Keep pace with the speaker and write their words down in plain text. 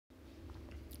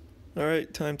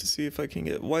Alright, time to see if I can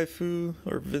get waifu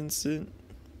or Vincent.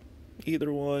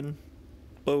 Either one.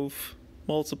 Both.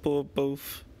 Multiple of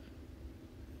both.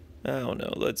 I don't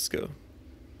know. Let's go.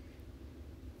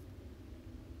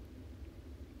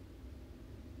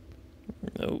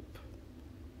 Nope.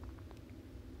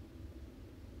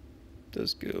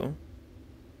 Let's go.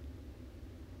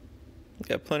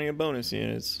 Got plenty of bonus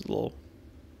units, lol.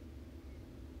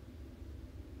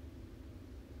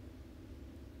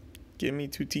 Give me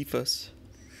 2 Tifas.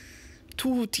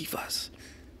 2 Tifas.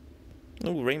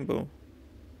 Oh, rainbow.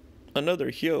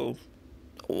 Another Hyo.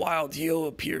 A wild Hyo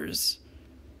appears.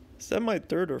 Is that my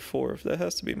third or fourth? That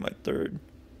has to be my third.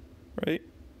 Right?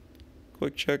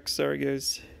 Quick check. Sorry,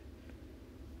 guys.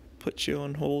 Put you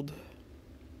on hold.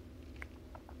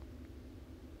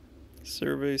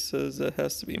 Survey says that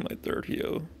has to be my third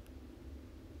Hyo.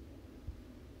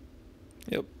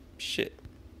 Yep. Shit.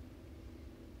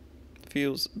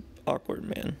 Feels awkward,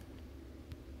 man.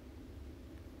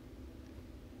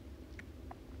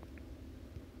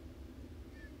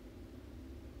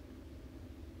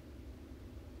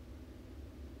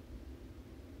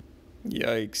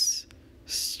 Yikes.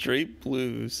 Straight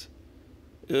blues.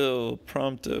 Ew,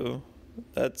 Prompto.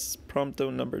 That's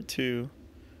Prompto number 2.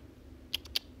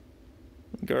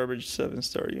 Garbage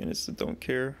 7-star units that don't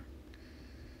care.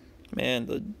 Man,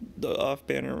 the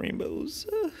off-banner rainbows.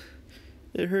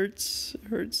 It hurts. It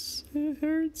hurts. It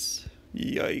hurts.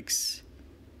 Yikes.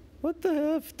 What the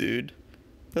F, dude?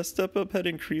 That step up had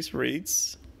increased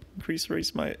rates. Increased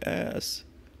rates my ass.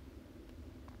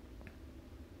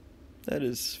 That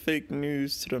is fake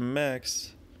news to the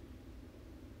max.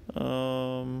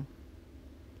 Now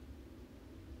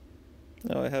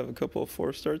I have a couple of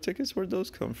 4-star tickets. Where'd those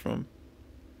come from?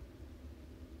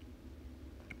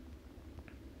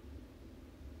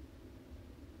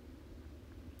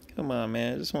 Come on,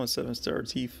 man. I just want 7-star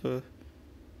Tifa.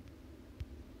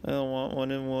 I don't want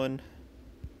 1-in-1.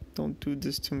 Don't do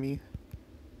this to me.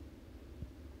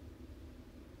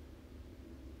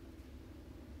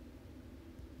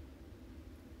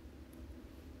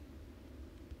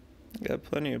 Got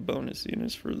plenty of bonus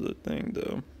units for the thing,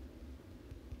 though.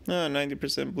 Ah,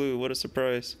 90% blue. What a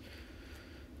surprise.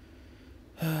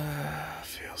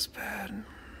 Feels bad.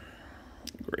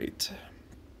 Great.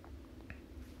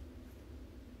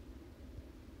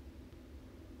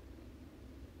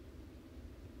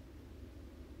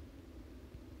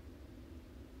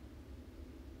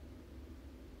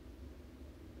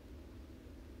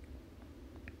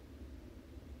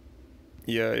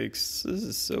 Yikes. This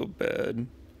is so bad.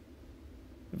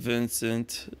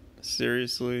 Vincent.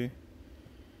 Seriously.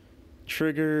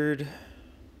 Triggered.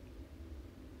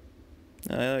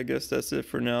 I guess that's it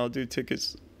for now. I'll do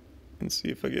tickets and see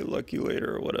if I get lucky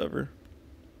later or whatever.